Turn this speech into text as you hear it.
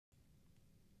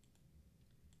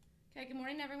Okay, good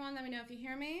morning, everyone. Let me know if you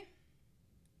hear me.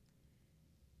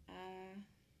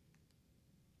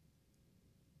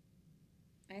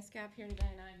 Nice gap here today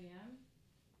in IBM.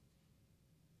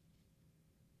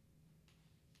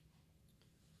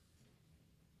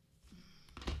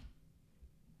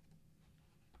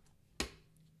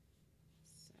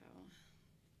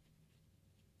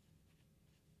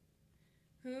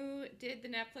 Who did the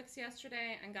Netflix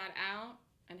yesterday and got out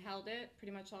and held it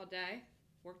pretty much all day?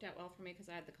 Worked out well for me because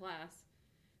I had the class.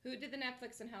 Who did the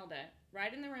Netflix and held it?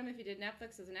 Write in the room if you did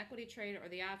Netflix as an equity trade or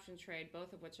the option trade,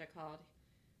 both of which I called,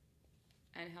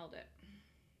 and held it.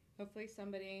 Hopefully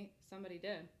somebody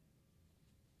did.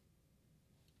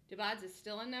 Dubodz is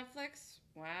still on Netflix?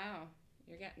 Wow,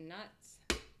 you're getting nuts.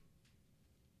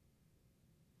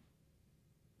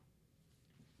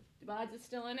 Dubodz is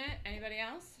still in it. Anybody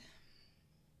else?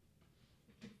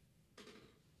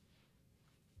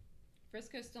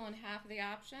 Frisco's still in half of the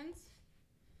options.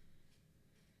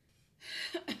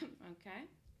 Okay.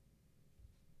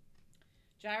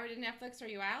 Gyro did Netflix. Are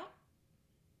you out?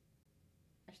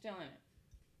 Or still in it?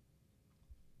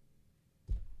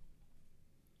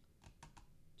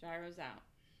 Gyro's out.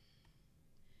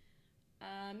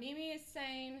 Mimi is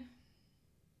saying,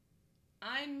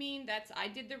 I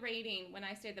did the rating when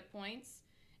I say the points.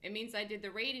 It means I did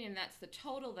the rating and that's the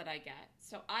total that I get.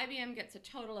 So IBM gets a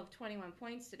total of 21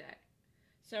 points today.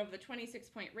 So over the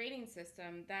 26-point rating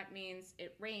system, that means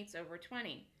it rates over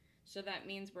 20. So that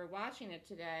means we're watching it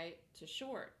today to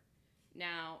short.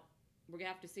 Now, we're going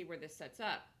to have to see where this sets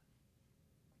up.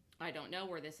 I don't know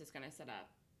where this is going to set up.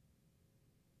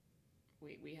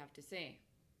 We have to see.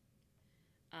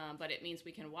 But it means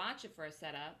we can watch it for a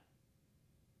setup.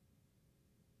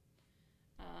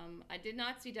 I did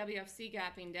not see WFC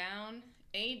gapping down.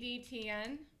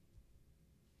 ADTN.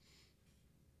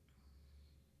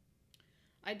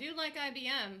 I do like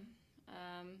IBM.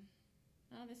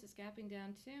 Oh, this is gapping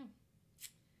down too.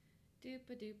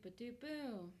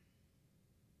 Doopa-doopa-doo-boo.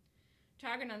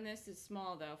 Target on this is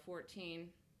small though, 14.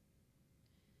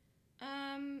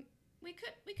 We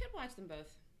could watch them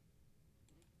both.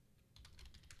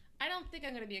 I don't think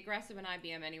I'm going to be aggressive in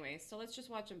IBM anyway, so let's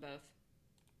just watch them both.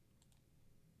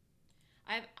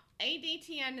 I have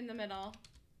ADTN in the middle.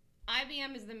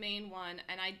 IBM is the main one,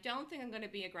 and I don't think I'm going to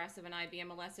be aggressive in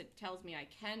IBM unless it tells me I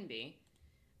can be.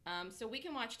 So we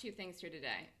can watch two things here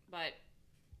today, but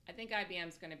I think IBM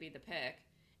is going to be the pick.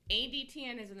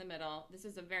 ADTN is in the middle. This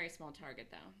is a very small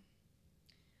target,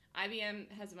 though.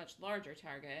 IBM has a much larger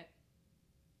target.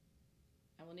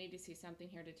 I will need to see something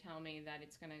here to tell me that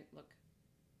it's going to look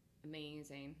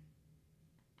amazing.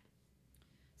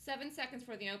 7 seconds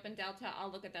for the open delta.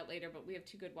 I'll look at that later, but we have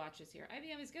two good watches here.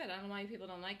 IBM is good. I don't know why people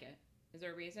don't like it. Is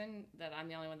there a reason that I'm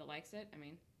the only one that likes it? I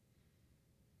mean,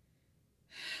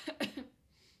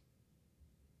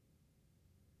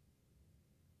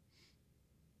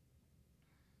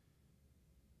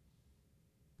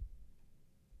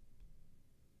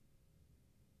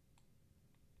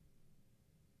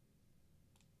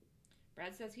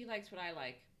 Brad says he likes what I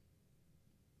like.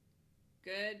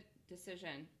 Good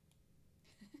decision.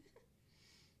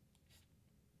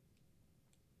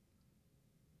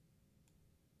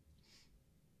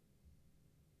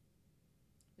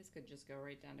 This could just go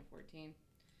right down to 14.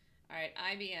 All right,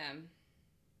 IBM.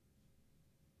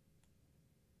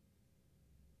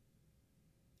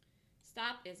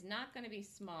 Stop is not going to be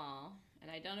small,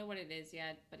 and I don't know what it is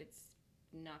yet, but it's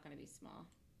not going to be small.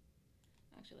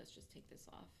 Actually, let's just take this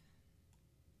off.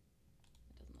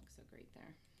 It doesn't look so great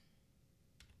there.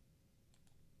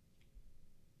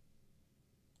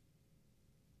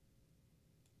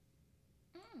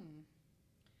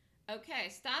 Okay,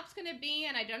 stop's going to be,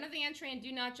 and I don't have the entry and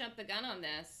do not jump the gun on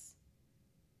this,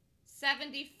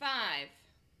 75.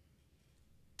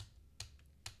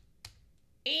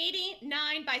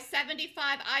 89 by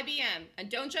 75 IBM. And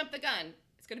don't jump the gun.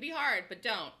 It's going to be hard, but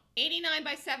don't. 89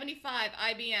 by 75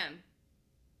 IBM.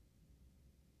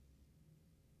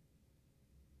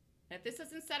 And if this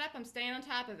isn't set up, I'm staying on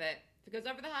top of it. If it goes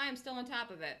over the high, I'm still on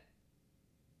top of it.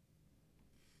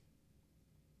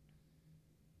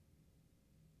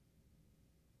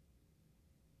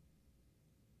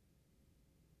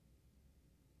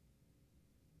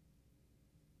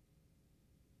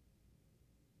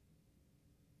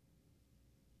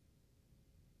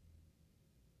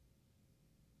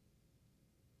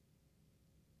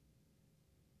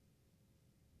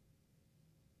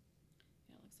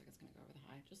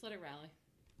 Just let it rally.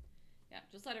 Yeah,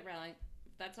 just let it rally.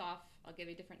 If that's off, I'll give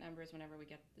you different numbers whenever we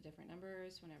get the different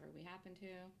numbers, whenever we happen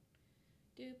to.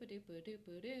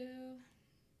 Doop-a-doop-a-doop-a-doo.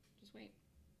 Just wait.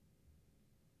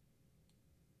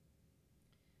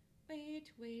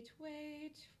 Wait, wait,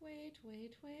 wait, wait,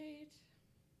 wait, wait.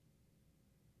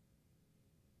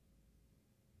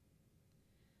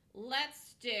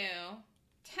 Let's do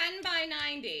 10 by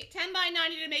 90. 10 by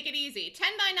 90 to make it easy. 10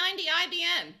 by 90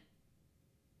 IBM.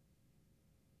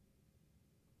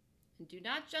 And do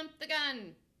not jump the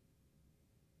gun.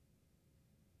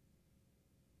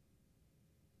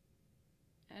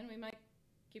 And we might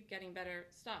keep getting better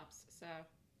stops, so,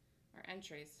 or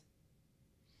entries.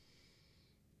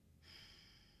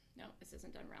 No, this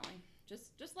isn't done rallying.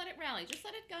 Just let it rally. Just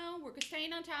let it go. We're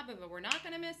staying on top of it. We're not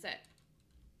going to miss it.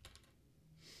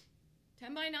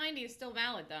 10 by 90 is still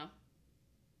valid, though.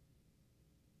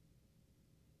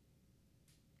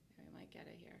 We might get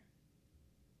it here.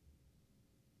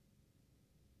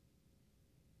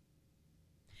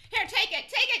 Here, take it.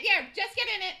 Take it. Here, just get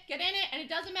in it. Get in it, and it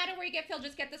doesn't matter where you get filled.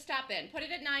 Just get the stop in. Put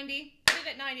it at 90. Put it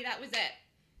at 90. That was it.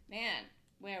 Man,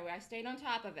 where I stayed on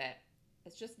top of it.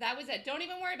 It's just, that was it. Don't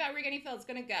even worry about where you're getting filled. It's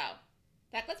going to go.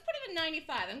 In fact, let's put it at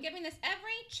 95. I'm giving this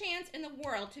every chance in the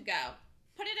world to go.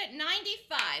 Put it at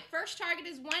 95. First target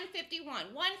is 151.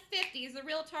 150 is the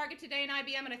real target today in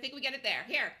IBM, and I think we get it there.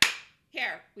 Here.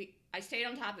 Here. I stayed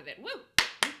on top of it. Woo.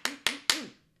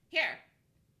 Here.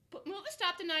 Move the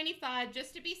stop to 95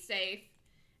 just to be safe.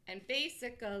 And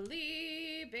basically,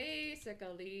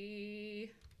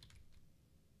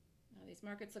 oh, these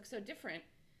markets look so different.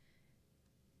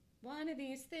 One of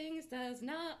these things does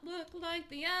not look like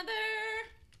the other.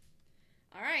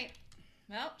 All right.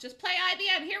 Well, just play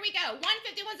IBM. Here we go.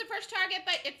 151's the first target,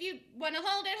 but if you want to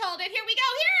hold it, hold it. Here we go.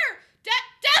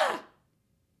 Here.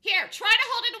 Here, try to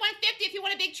hold it to 150 if you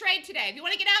want a big trade today. If you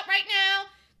want to get out right now,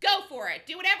 go for it.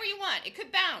 Do whatever you want. It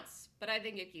could bounce, but I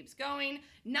think it keeps going.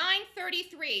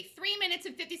 9:33, 3 minutes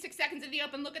and 56 seconds in the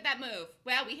open. Look at that move.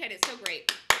 Wow, we hit it so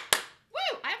great.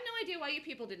 Woo! I have no idea why you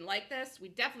people didn't like this. We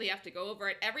definitely have to go over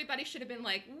it. Everybody should have been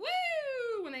like,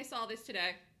 woo, when they saw this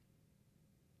today.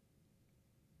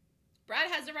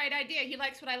 Brad has the right idea. He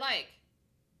likes what I like.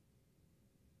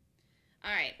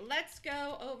 All right, let's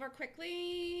go over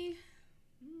quickly.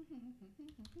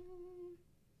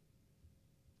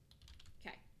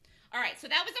 Okay. All right, so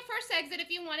that was the first exit. If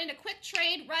you wanted a quick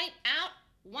trade right out,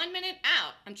 1 minute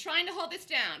out. I'm trying to hold this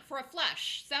down for a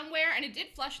flush somewhere, and it did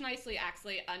flush nicely,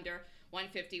 actually, under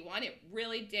 151. It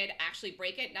really did actually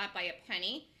break it, not by a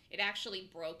penny. It actually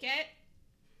broke it.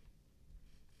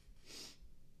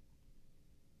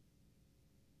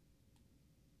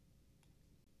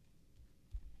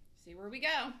 See where we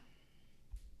go.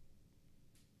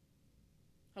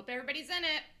 Hope everybody's in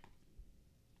it.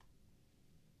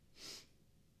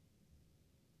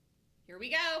 Here we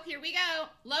go. Here we go.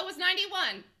 Low was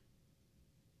 91.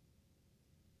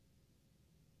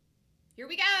 Here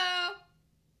we go.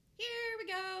 Here we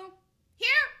go. Here.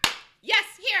 Yes,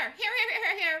 here.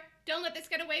 Here. Don't let this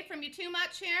get away from you too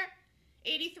much here.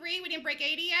 83. We didn't break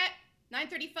 80 yet.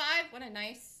 935. What a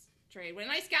nice trade. What a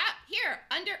nice gap. Here.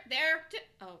 Under. There.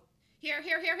 Oh. Here.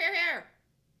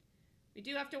 We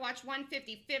do have to watch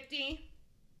 150, 50.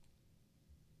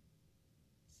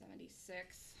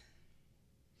 76.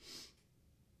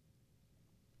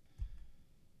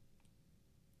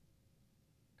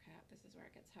 Crap, this is where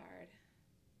it gets hard.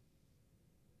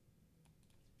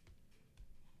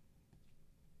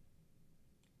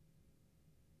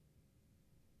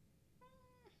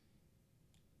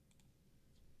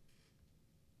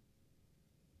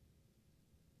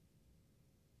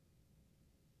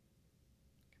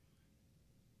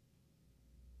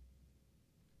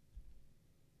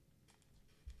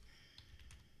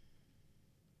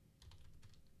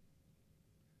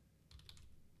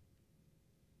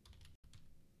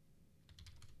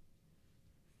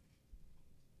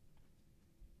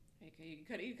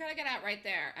 You could have got out right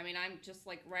there. I mean, I'm just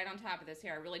like right on top of this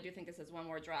here. I really do think this is one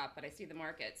more drop, but I see the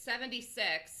market.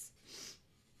 76.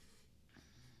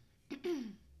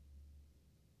 And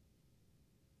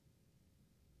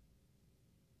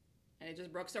it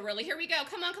just broke so early. Here we go.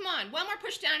 Come on. One more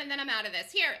push down and then I'm out of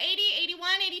this. Here, 80, 81,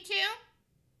 82.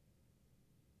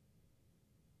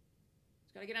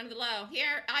 Just gotta get under the low.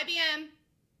 Here, IBM.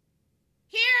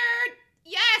 Here,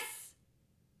 yes.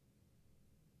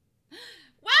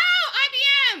 Wow,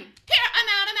 IBM! Here, I'm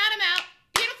out.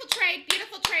 Beautiful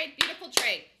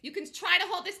trade. You can try to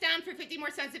hold this down for 50 more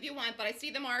cents if you want, but I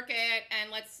see the market, and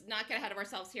let's not get ahead of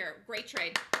ourselves here. Great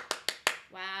trade.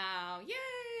 Wow, yay!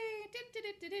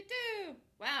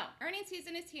 Wow, earnings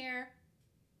season is here.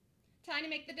 Time to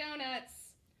make the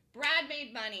donuts. Brad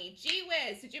made money. Gee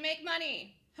whiz, did you make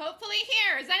money? Hopefully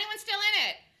here. Is anyone still in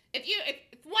it? If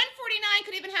 149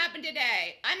 could even happen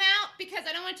today, I'm out because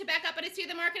I don't want to back up, but I see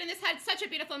the market, and this had such a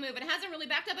beautiful move. It hasn't really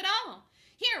backed up at all.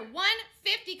 Here,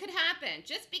 150 could happen.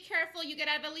 Just be careful you get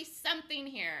out of at least something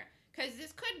here. Because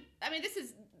this could, I mean, this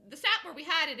is, the stop where we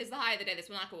had it is the high of the day. This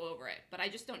will not go over it. But I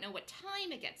just don't know what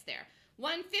time it gets there.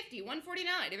 150,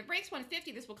 149. If it breaks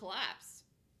 150, this will collapse.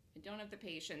 I don't have the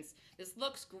patience. This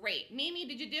looks great. Mimi,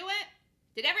 did you do it?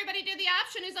 Did everybody do the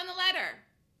option? Who's on the letter?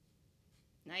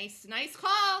 Nice, nice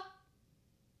call.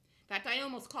 In fact, I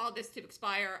almost called this to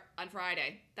expire on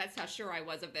Friday. That's how sure I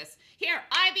was of this. Here,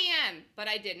 IBM, but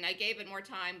I didn't. I gave it more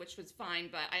time, which was fine,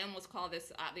 but I almost called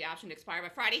this the option to expire by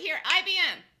Friday. Here,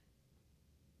 IBM.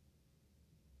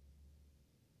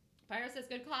 Pyro says,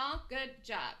 good call, good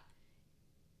job.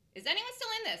 Is anyone still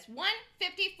in this?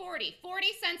 150.40, 40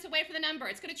 cents away from the number.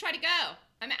 It's going to try to go.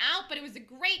 I'm out, but it was a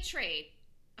great trade.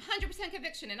 100%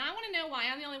 conviction, and I want to know why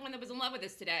I'm the only one that was in love with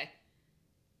this today.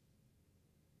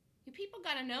 You people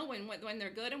got to know when they're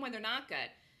good and when they're not good.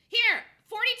 Here,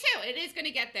 42. It is going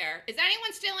to get there. Is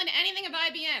anyone still in anything of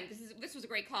IBM? This was a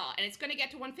great call, and it's going to get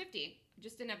to 150. I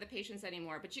just didn't have the patience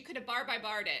anymore, but you could have bar by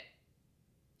barred it.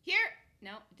 Here,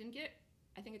 no, it didn't get.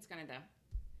 I think it's going to though.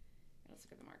 Let's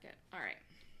look at the market. All right.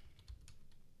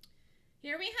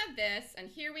 Here we have this, and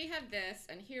here we have this,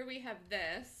 and here we have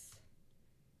this,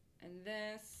 and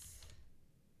this,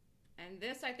 and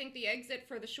this. I think the exit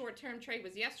for the short-term trade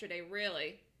was yesterday,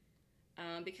 really,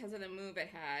 because of the move it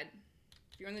had.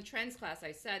 If you're in the trends class,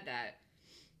 I said that.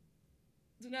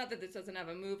 It's not that this doesn't have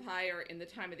a move higher in the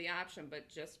time of the option, but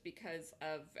just because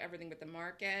of everything with the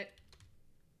market,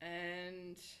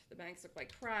 and the banks look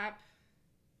like crap,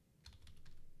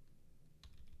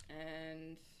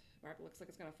 and the market looks like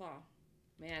it's going to fall.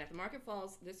 Man, if the market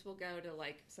falls, this will go to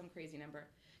like some crazy number.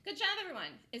 Good job,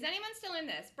 everyone. Is anyone still in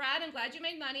this? Brad, I'm glad you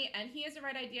made money, and he has the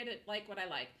right idea to like what I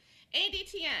like.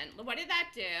 ADTN, what did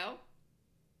that do?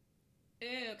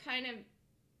 Ew, kind of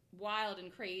wild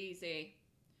and crazy.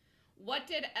 What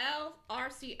did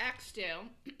LRCX do?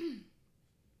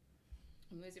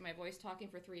 I'm losing my voice talking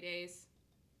for 3 days.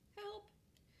 Help.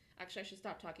 Actually, I should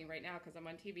stop talking right now because I'm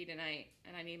on TV tonight,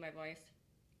 and I need my voice.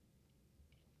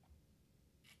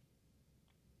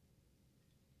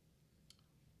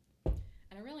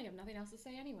 And I really have nothing else to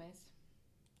say anyways.